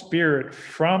harmful spirit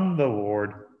from the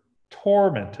Lord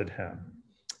tormented him."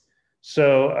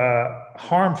 So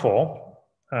harmful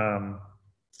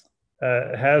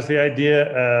has the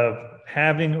idea of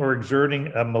having or exerting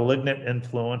a malignant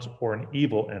influence or an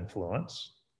evil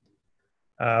influence.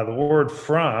 The word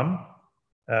 "from,"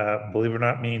 believe it or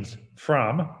not, means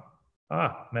from.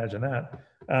 Imagine that.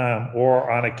 Or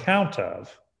on account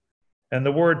of. And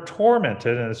the word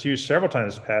 "tormented," and it's used several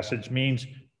times in this passage, means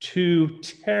to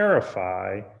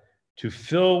terrify, to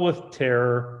fill with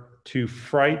terror, to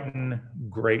frighten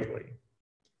greatly.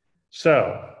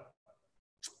 So,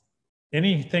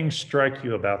 anything strike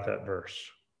you about that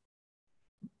verse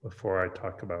before I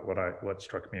talk about what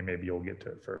struck me? Maybe you'll get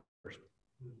to it first.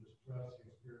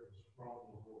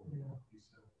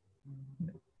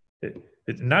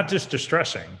 It's not just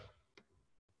distressing.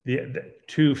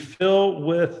 To fill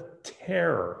with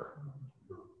terror,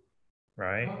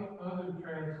 right? Other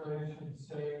translations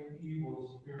say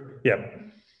evil spirit.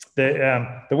 Yeah.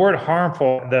 The word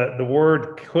 "harmful," the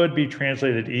word could be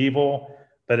translated evil,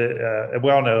 but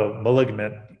we all know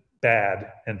malignant,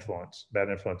 bad influence.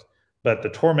 But the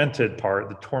tormented part,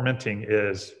 the tormenting,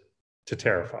 is to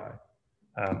terrify.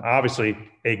 Obviously,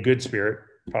 a good spirit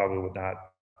probably would not,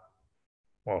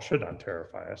 well, should not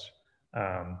terrify us.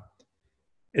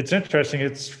 It's interesting.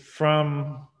 It's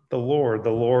from the Lord. The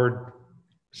Lord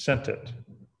sent it.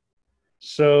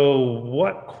 So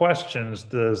what questions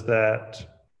does that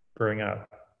bring up?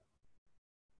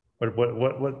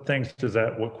 What things does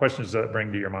that, what questions does that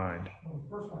bring to your mind? Well, the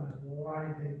first one is, why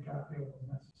did God feel it was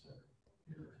necessary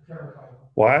to terrify them?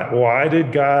 Why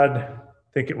did God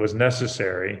think it was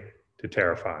necessary to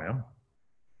terrify him?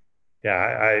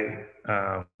 Yeah,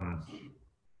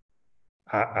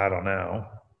 I don't know.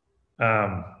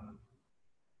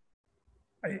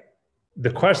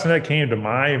 The question that came to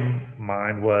my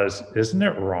mind was, isn't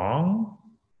it wrong?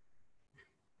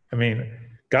 I mean,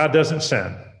 God doesn't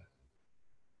sin.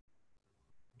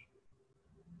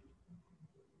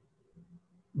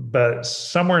 But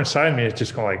somewhere inside me, it's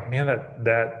just going like, man,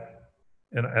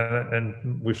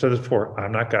 and we've said this before,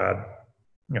 I'm not God.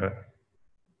 You know,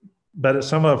 but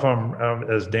some of them,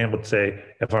 as Dan would say,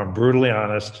 if I'm brutally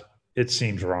honest, it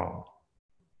seems wrong.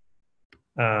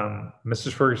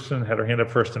 Mrs. Ferguson had her hand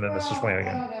up first, and then Mrs.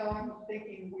 Flanagan. I don't know. I'm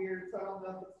thinking weird, so I don't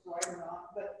know if it's right or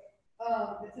not. But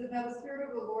it says, now the Spirit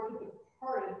of the Lord had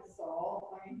departed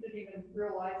Saul. I mean, he didn't even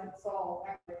realize that Saul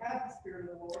actually had the Spirit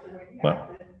of the Lord the way he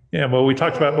acted. Yeah, well, we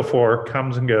talked about before,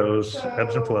 comes and goes,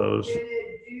 ebbs and flows. Did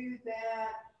it do that,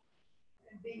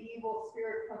 the evil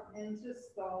spirit come into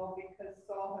Saul because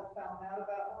Saul had found out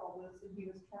about all this and he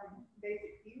was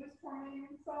tormenting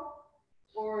himself?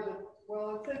 Or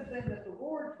well, it says then that the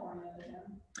Lord tormented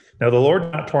him. Now, the Lord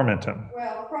did not torment him.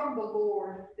 Well, from the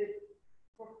Lord, the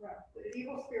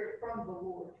evil spirit from the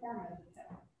Lord tormented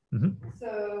him. Mm-hmm.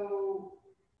 So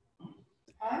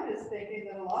I'm just thinking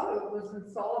that a lot of it was in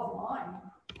Saul's mind.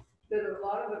 That a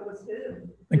lot of it was his.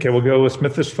 Okay, we'll go with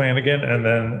Mrs. Flanagan and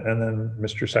then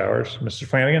Mr. Sowers. Mr.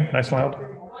 Flanagan, nice and loud.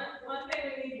 One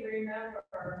thing we need to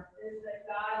remember is that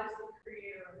God is the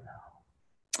creator of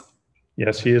hell.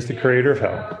 Yes, he is the creator of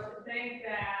hell. So to think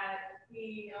that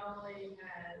he only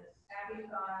has happy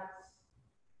thoughts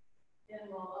and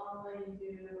will only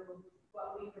do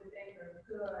what we would think are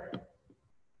good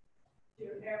to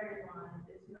everyone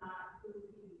is not who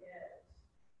he is.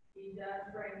 He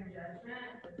does bring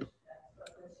judgment, which that's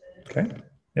what this is. Okay.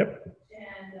 Yep.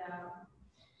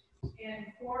 And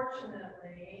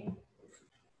fortunately,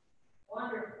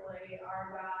 wonderfully, our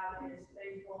God is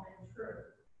faithful and true.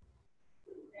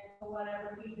 And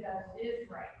whatever he does is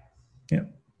right. Yeah.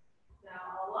 Now,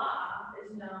 Allah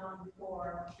is known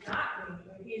for not being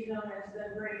true. He's known as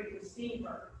the great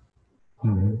deceiver.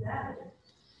 Mm-hmm. That is.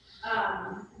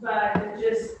 But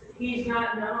just, he's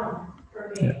not known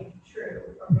for being true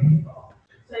or faithful.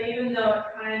 So even though it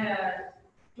kind of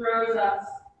throws us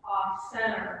off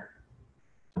center,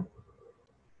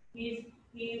 he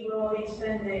will be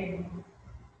sending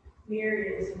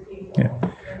myriads of people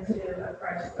into a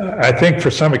crisis. I think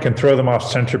for some it can throw them off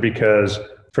center because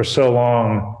for so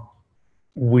long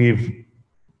we've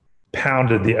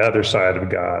pounded the other side of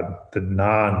God, the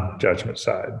non-judgment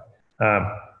side.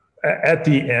 At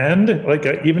the end, like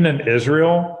even in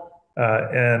Israel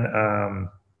and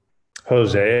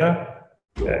Hosea,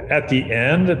 at the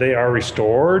end they are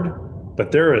restored,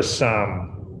 but there is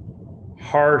some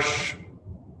harsh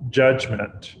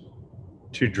judgment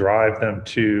to drive them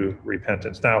to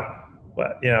repentance. Now,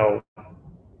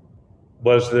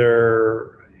 was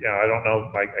there, I don't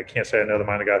know, I can't say I know the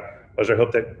mind of God. Was there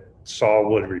hope that Saul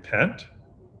would repent?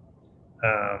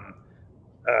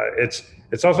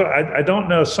 It's also, I don't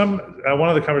know, one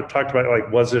of the comments talked about, like,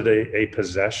 was it a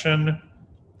possession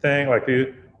thing,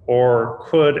 or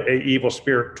could a evil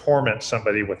spirit torment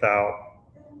somebody without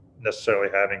necessarily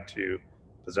having to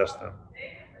possess them?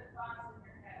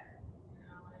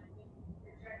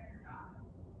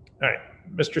 All right,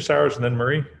 Mr. Sowers and then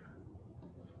Marie.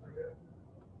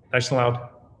 Nice and loud.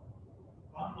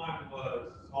 My mind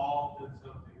was Saul did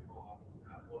something wrong.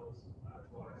 That's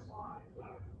what I saw in his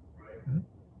life, right? Mm-hmm.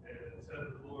 And it said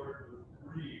the Lord was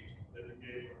grieved that he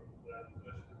gave him that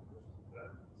position.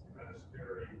 That's kind of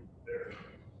scary there.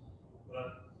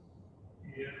 But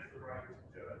he has the right to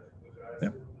judge, which I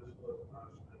assume this was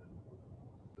punishment.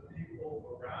 The people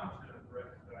around him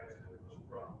recognized it was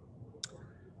wrong.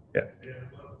 Yeah. And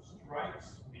what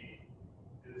strikes me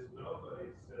is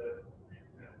nobody said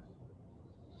repent.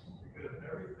 Because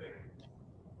everything,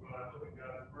 when I look at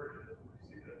God's word, we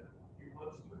see that he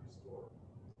wants to restore.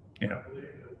 Yeah. I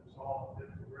believe that Saul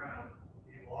hit the ground,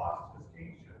 he lost his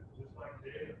kingship, just like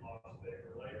David lost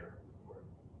it later.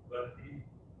 But he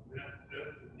met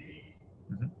the need,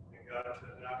 and God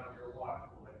said, "Now on your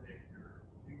watch will I take your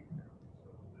kingdom."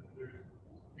 So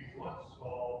he wants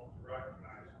Saul to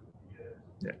recognize who he is.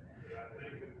 Yeah.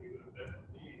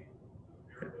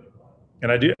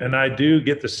 And I do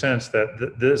get the sense that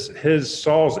his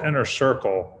Saul's inner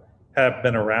circle have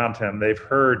been around him. They've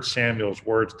heard Samuel's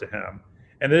words to him,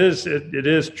 And it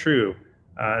is true.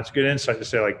 It's good insight to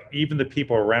say, like, even the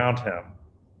people around him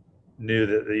knew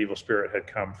that the evil spirit had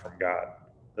come from God,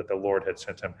 that the Lord had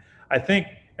sent him. I think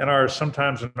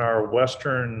sometimes in our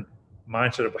Western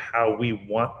mindset of how we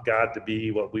want God to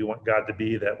be, what we want God to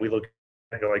be, that we look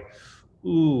and go like,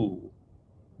 ooh,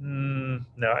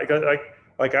 no. I got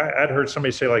I'd heard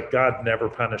somebody say like God never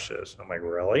punishes. I'm like,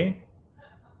 really?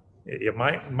 You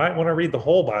might want to read the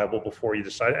whole Bible before you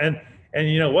decide. And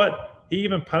you know what? He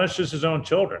even punishes his own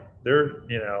children. They're,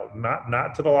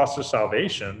 not to the loss of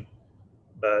salvation,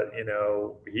 but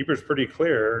Hebrews pretty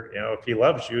clear. If he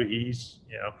loves you, he's.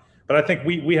 But I think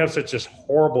we have such this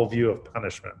horrible view of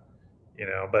punishment.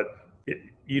 But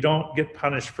you don't get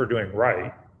punished for doing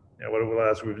right.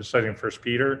 As we've been studying First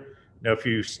Peter, if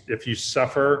you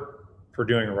suffer for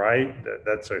doing right,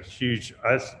 that's a huge.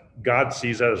 God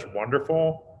sees that as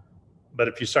wonderful. But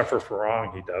if you suffer for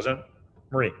wrong, he doesn't.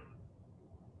 Marie.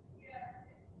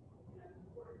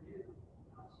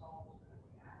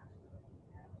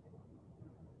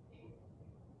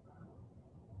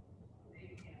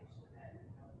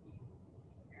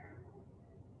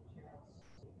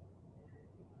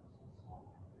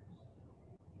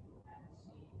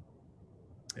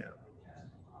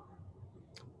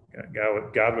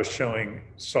 God was showing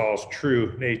Saul's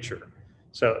true nature.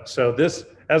 So this,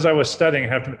 as I was studying,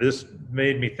 this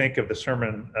made me think of the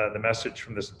sermon, the message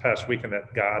from this past weekend,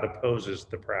 that God opposes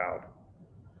the proud.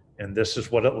 And this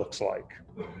is what it looks like.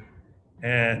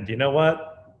 And you know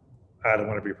what? I don't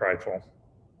want to be prideful,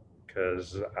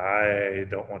 because I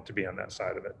don't want to be on that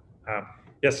side of it.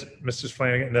 Yes, Mrs.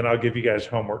 Flanagan, and then I'll give you guys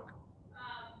homework.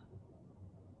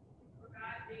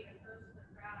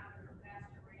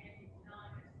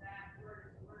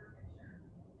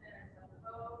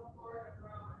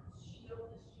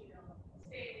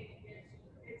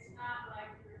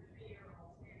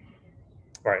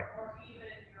 Right. Or even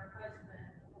your husband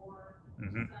or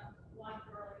one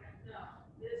girl. No,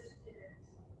 this is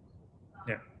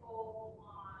full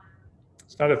on.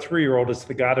 It's not a 3-year-old, it's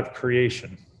the God of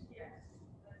creation. Yes,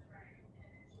 that's right.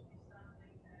 And it should be something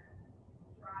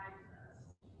that drives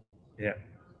us.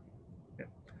 Yeah.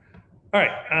 All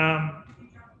right.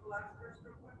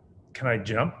 Can I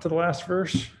jump to the last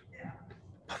verse?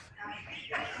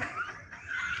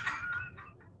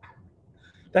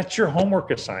 That's your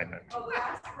homework assignment. Oh, the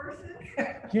last verses?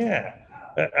 Yeah.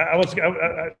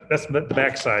 That's the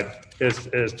backside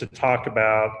is to talk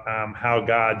about how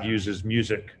God uses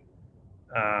music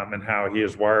and how he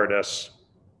has wired us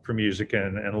for music,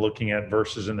 and looking at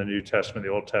verses in the New Testament,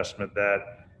 the Old Testament,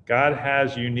 that God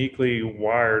has uniquely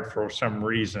wired for some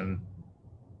reason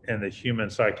in the human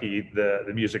psyche,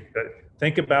 the music.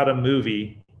 Think about a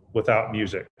movie without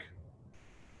music.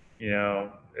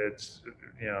 It's,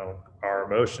 our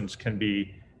emotions can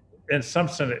be in some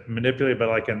sense manipulated, but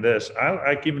like in this,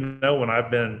 I even know when I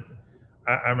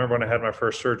remember when I had my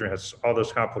first surgery, had all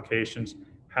those complications,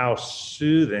 how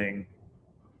soothing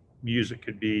music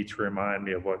could be to remind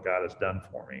me of what God has done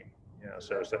for me.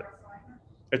 So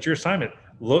it's your assignment.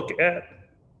 Look at,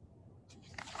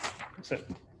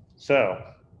 so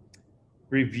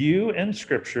review in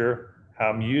Scripture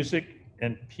how music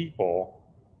and people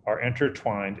are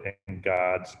intertwined in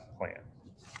God's plan.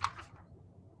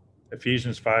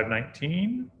 Ephesians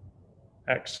 5:19,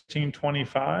 Acts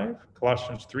 16:25,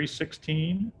 Colossians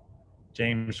 3:16,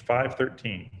 James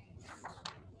 5:13.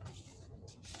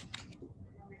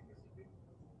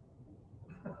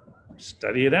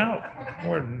 Study it out.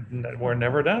 We're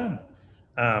never done.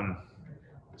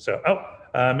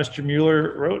 Mr.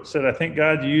 Mueller said, I think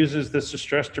God uses this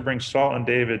distress to bring Saul and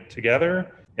David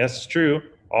together. Yes, it's true.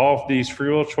 All of these free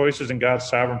will choices in God's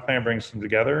sovereign plan brings them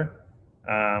together.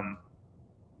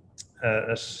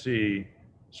 Let's see.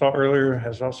 Saul earlier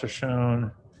has also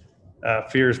shown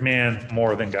fears man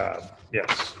more than God.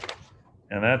 Yes.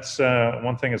 And that's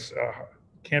one thing is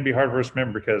can be hard for us to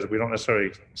remember, because we don't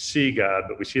necessarily see God,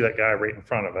 but we see that guy right in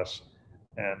front of us.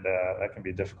 And that can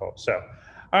be difficult. So,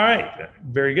 all right,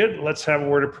 very good. Let's have a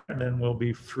word of prayer, and then we'll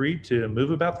be free to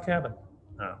move about the cabin.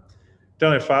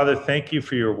 Heavenly Father, thank you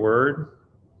for your word.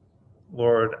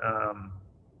 Lord,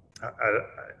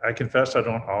 I confess I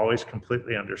don't always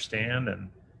completely understand, and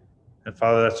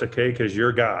Father, that's okay, because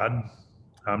you're God.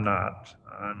 I'm not.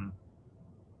 I'm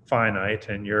finite,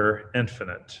 and you're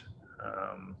infinite.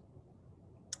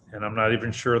 And I'm not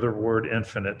even sure the word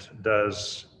infinite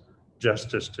does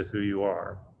justice to who you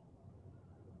are.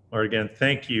 Lord, again,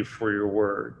 thank you for your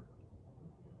word.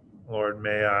 Lord,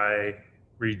 may I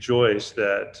rejoice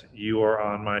that you are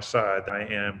on my side, that I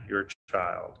am your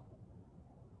child.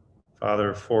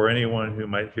 Father, for anyone who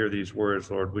might hear these words,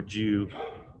 Lord, would you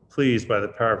please, by the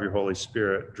power of your Holy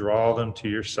Spirit, draw them to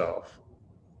yourself,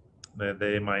 that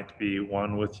they might be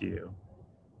one with you,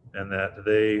 and that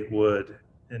they would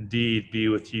indeed be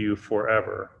with you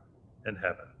forever in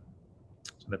heaven.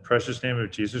 In the precious name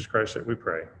of Jesus Christ that we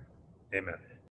pray. Amen.